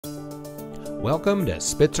Welcome to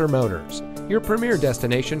Spitzer Motors, your premier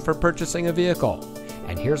destination for purchasing a vehicle.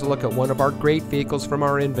 And here's a look at one of our great vehicles from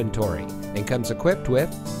our inventory, and comes equipped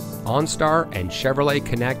with OnStar and Chevrolet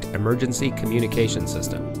Connect emergency communication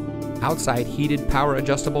system, outside heated power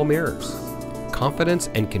adjustable mirrors,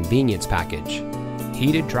 confidence and convenience package,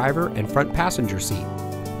 heated driver and front passenger seat,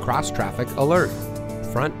 cross traffic alert,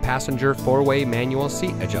 front passenger 4-way manual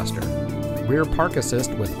seat adjuster, rear park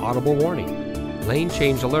assist with audible warning, lane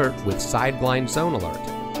change alert with side blind zone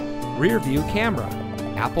alert, rear view camera,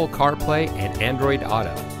 Apple CarPlay and Android Auto,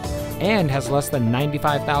 and has less than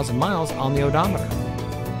 95,000 miles on the odometer.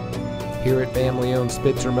 Here at family-owned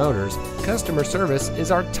Spitzer Motors, customer service is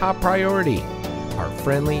our top priority. Our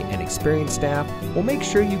friendly and experienced staff will make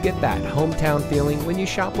sure you get that hometown feeling when you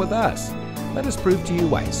shop with us. Let us prove to you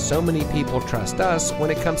why so many people trust us when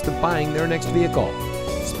it comes to buying their next vehicle.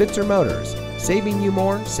 Spitzer Motors, saving you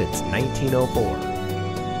more since 1904.